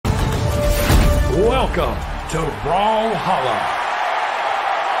Welcome to Brawlhalla.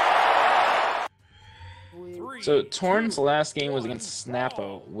 So Torrent's last game was against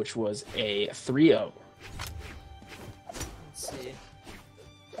Snappo, which was a 3-0. Let's see.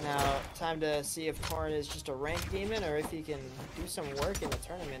 Now, time to see if Torrent is just a rank demon or if he can do some work in the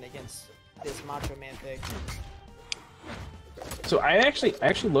tournament against this Macho Man pick. So I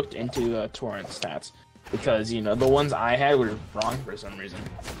actually looked into Torrent stats because, you know, the ones I had were wrong for some reason.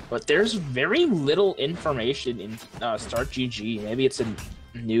 But there's very little information in Start GG. Maybe it's a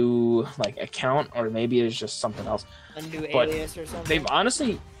new account, or maybe it's just something else. A new alias or something? They've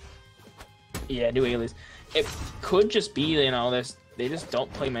honestly... Yeah, new alias. It could just be, you know, they just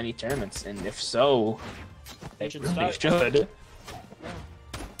don't play many tournaments, and if so, they should. Yeah.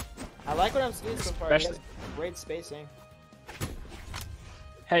 I like what I'm seeing so far. Especially... Great spacing.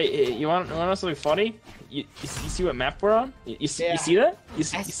 Hey, you want to know something funny? You see what map we're on? You see that? You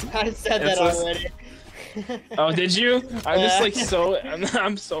see? I said that already. Oh, did you? I'm just like so.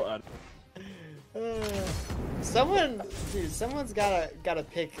 I'm so out. Someone's gotta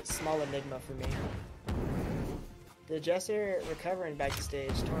pick Small Enigma for me. The Djessir recovering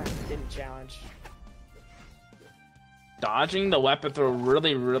backstage. Torrent didn't challenge. Dodging the weapon throw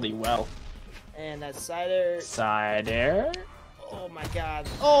really, really well. And that Cider. Cider. Oh my god.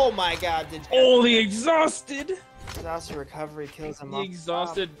 Oh my god. Oh, the exhausted. Exhausted recovery kills him. The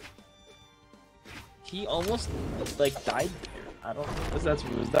exhausted. He almost died there. I don't know.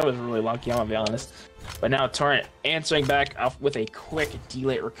 That was really lucky. I'm gonna be honest. But now Torrent answering back up with a quick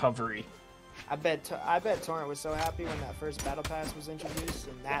delay recovery. I bet Torrent was so happy when that first battle pass was introduced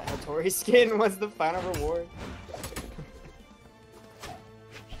and that Hattori skin was the final reward.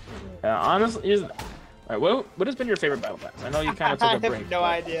 Honestly, alright, what has been your favorite battle pass? I know you kind of took a break. I have no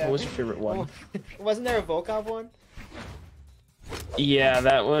idea. What was your favorite one? Wasn't there a Volkov one? Yeah,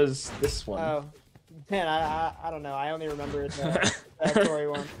 that was this one. Oh, man, I don't know. I only remember the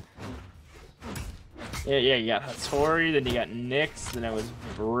Hattori one. Yeah, you got Hattori, then you got Nyx, then it was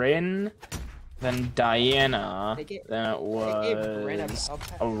Bryn, then Diana, then it was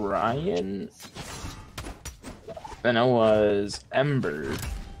Orion, then it was Ember.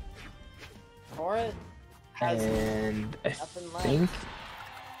 Torrent has and I think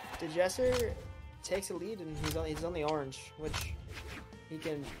Djessir takes a lead, and he's on the orange, which he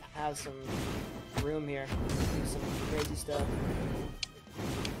can have some room here, do some crazy stuff.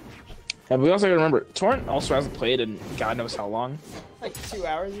 Yeah, but we also gotta remember, Torrent also hasn't played in God knows how long. Like 2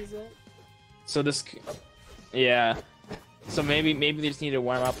 hours, he said. So this, yeah. So maybe they just need to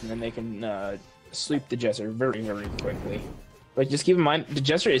warm up, and then they can sweep the Djessir very, very quickly. But just keep in mind, the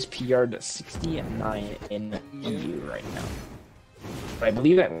Djessir is PR'd 69 in EU right now. But I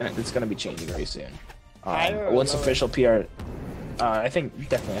believe that it's going to be changing very soon. Once official PR, I think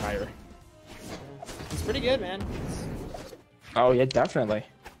definitely higher. He's pretty good, man. Oh yeah, definitely.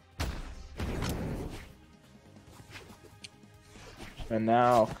 And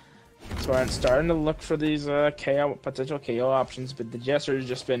now, Torrent's starting to look for these potential KO options, but the Djessir has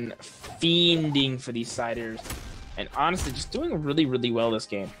just been fiending for these siders. And honestly, just doing really, really well this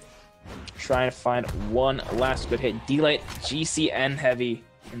game. Trying to find one last good hit. D-Light GCN heavy.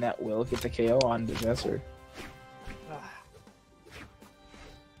 And that will get the KO on the Djessir.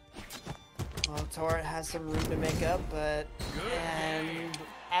 Well, Torrent has some room to make up, but... And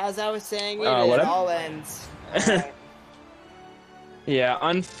as I was saying, it all ends. Yeah,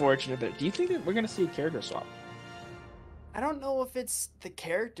 unfortunate. Do you think that we're going to see a character swap? I don't know if it's the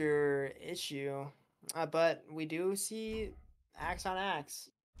character issue. But we do see axe on axe.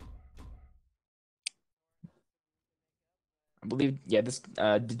 I believe, yeah, this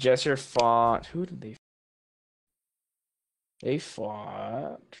Djessir fought. Who did they? They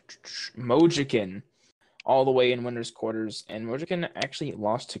fought Mojikin all the way in winners' quarters, and Mojikin actually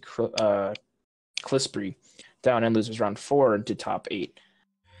lost to Clispry down in losers round 4 into top 8.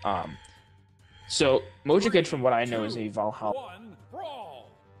 So Mojikin, from what I know, is a Valhalla.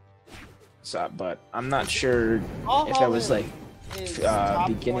 So, but I'm not sure if that was top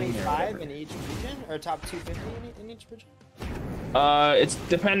beginning 25 in each region, or top 250 in each region. It's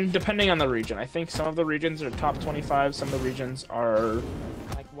depending on the region. I think some of the regions are top 25. Some of the regions are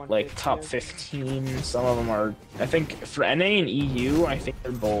like top 15. Some of them are. I think for NA and EU, I think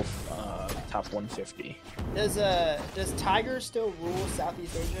they're both top 150. Does Tiger still rule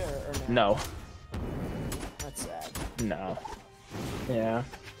Southeast Asia or no? No. That's sad. No. Yeah.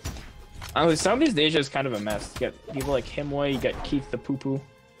 Honestly, Southeast Asia is kind of a mess. You got people like Himway, you got Keith the Poo Poo.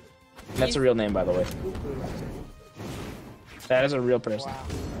 That's a real name, by the way. That is a real person. Wow.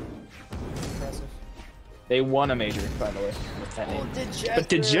 Impressive. They won a major, by the way. With that name. Djessir. But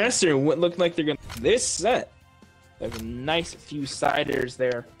Djessir what looked like they're gonna this set. There's a nice few siders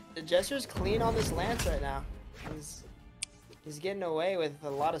there. Djessir's clean on this lance right now. He's getting away with a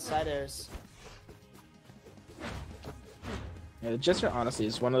lot of side airs. Yeah, Djessir honestly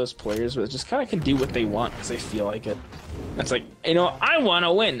is one of those players that just kind of can do what they want because they feel like it. It's like, you know, I want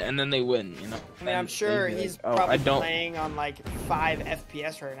to win, and then they win, you know. I mean, I'm sure he's like, probably playing on like 5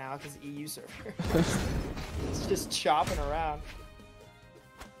 FPS right now because EU server. He's just chopping around.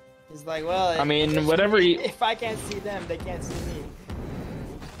 He's like, well, I mean, whatever if I can't see them, they can't see me.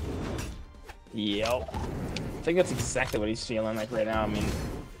 Yep. I think that's exactly what he's feeling like right now. I mean,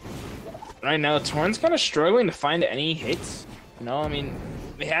 right now, Torrent's kind of struggling to find any hits. You know, I mean,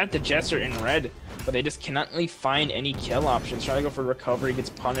 they have the Djessir in red, but they just cannot really find any kill options. Trying to go for recovery,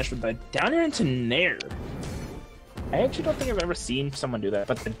 gets punished with the down air into nair. I actually don't think I've ever seen someone do that,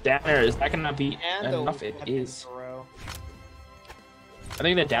 but the down air, is that gonna be enough? It is. I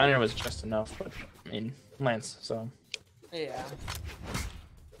think the down air was just enough, but I mean, Lance, so. Yeah.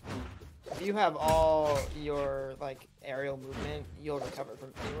 If you have all your like aerial movement, you'll recover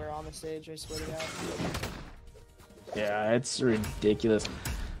from anywhere on the stage, I swear to God. Yeah, it's ridiculous.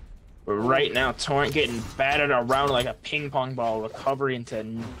 But right now, Torrent getting battered around like a ping pong ball. Recovery into,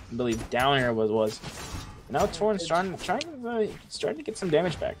 I believe, down air was. Now Torrent's trying to get some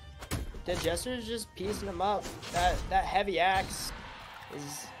damage back. Djessir's just piecing him up. That heavy axe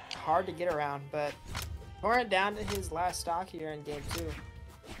is hard to get around, but Torrent down to his last stock here in game 2.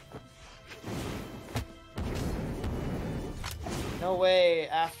 No way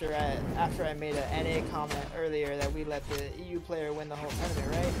after I made an NA comment earlier that we let the EU player win the whole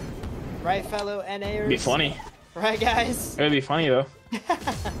tournament, right? Right, fellow NAers? It'd be funny. Right, guys? It would be funny, though.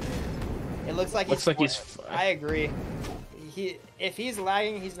 It looks like he's... I agree. If he's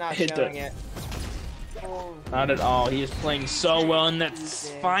lagging, he's not showing it. Oh. Not at all. He is playing so well in that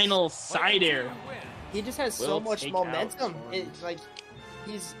final side air. He just has so much momentum. Like,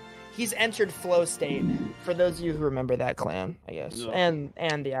 he's entered flow state. For those of you who remember that clan, I guess, and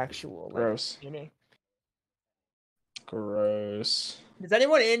the actual gross. Gross. Does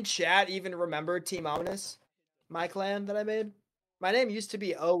anyone in chat even remember Team Ominous? My clan that I made. My name used to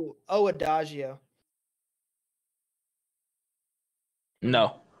be O Adagio.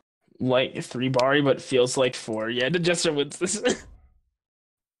 No, like 3 Bari, but feels like 4. Yeah, Djessir wins this.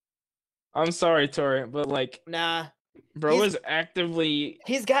 I'm sorry, Torrent, but like, nah. Bro is actively...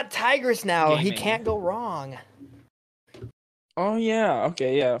 He's got Tigress now. Gaming. He can't go wrong. Oh, yeah.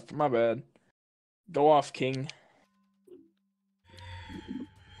 Okay, yeah. My bad. Go off, King.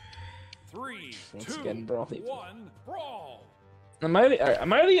 3, Once 2, again, bro. 1, brawl. Am I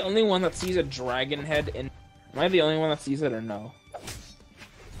the only one that sees a dragon head in... Am I the only one that sees it or no?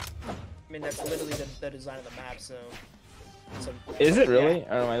 I mean, that's literally the design of the map, so is it really?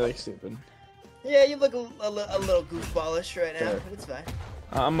 Yeah. Or am I like stupid? Yeah, you look a little goofballish right now, but it's fine.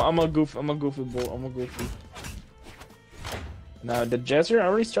 I'm a goofy bull. I'm a goofy. Now the Djessir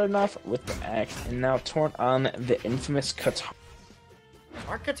already started off with the axe, and now Torrent on the infamous Qatar.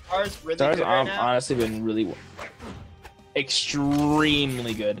 Our Qatar's really good right now. Honestly been really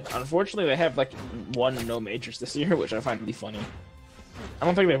extremely good. Unfortunately, they have like 1 no majors this year, which I find really funny. I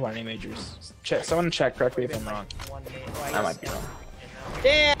don't think they've won any majors. Someone check, correct me if I'm wrong. I might be wrong.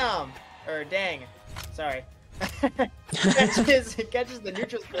 Damn! Or dang. Sorry. catches the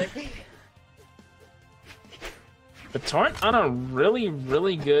neutral stick. But Torrent on a really,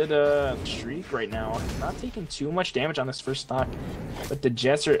 really good streak right now. Not taking too much damage on this first stock. But the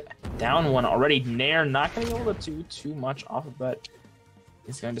Djessir down 1 already. Nair not going to be able to do too much off of that.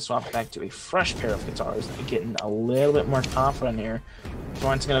 He's going to swap back to a fresh pair of guitars. Getting a little bit more confident here.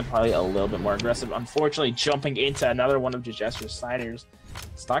 Torrent's going to probably a little bit more aggressive. Unfortunately, jumping into another one of Djessir's siders.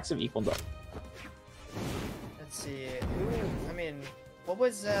 Stocks have equaled up. Let's see. I mean, what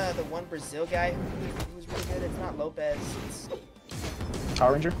was the one Brazil guy who was really good? It's not Lopez. It's...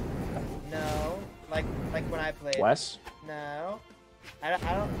 Power Ranger? No. Like when I played. Wes? No. I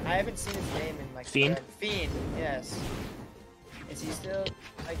haven't seen his name in like... Fiend? Fiend, yes. Is he still,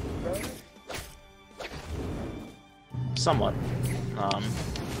 like, pro? Somewhat.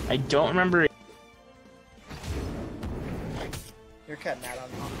 I don't remember. You're cutting out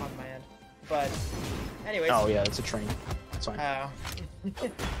on my end. But, anyways. Oh, yeah, it's a train. That's fine. Oh.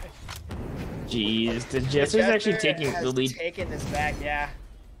 Jeez, the Djessir's actually taking the lead. Taking this back, yeah.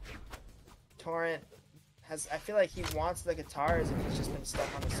 Torrent has, I feel like he wants the guitars and he's just been stuck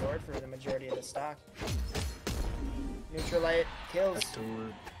on the sword for the majority of the stock. Neutralite kills.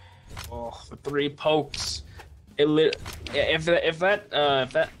 Oh, the 3 pokes. If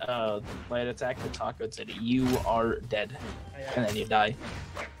that light attack the taco said you are dead, Oh, yeah. and then you die.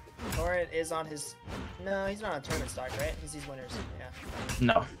 Torrent is on his. No, he's not on tournament stock, right? Because he's winners. Yeah.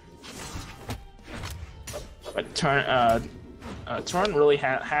 No. But Torrent really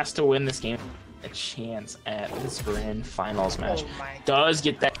has to win this game. A chance at this grand finals match. Oh my Does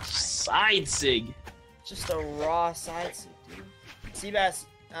get that side sig. Just a raw side suit, dude. Seabass,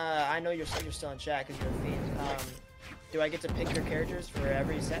 I know you're still in chat because you're a fiend. Do I get to pick your characters for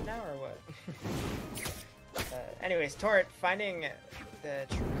every set now, or what? Anyways, Torrent finding the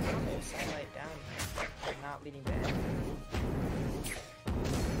true combo satellite down and not leading to end.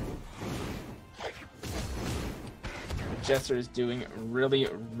 Djessir is doing really,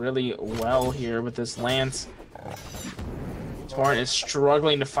 really well here with this lance. Torrent is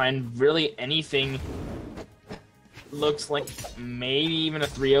struggling to find really anything. Looks like maybe even a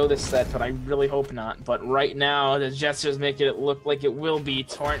 3-0 this set, but I really hope not. But right now, the Djessir is making it look like it will be.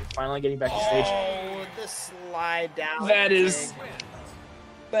 Torrent finally getting back to stage. Oh, the slide down. That is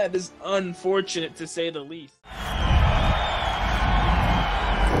unfortunate to say the least.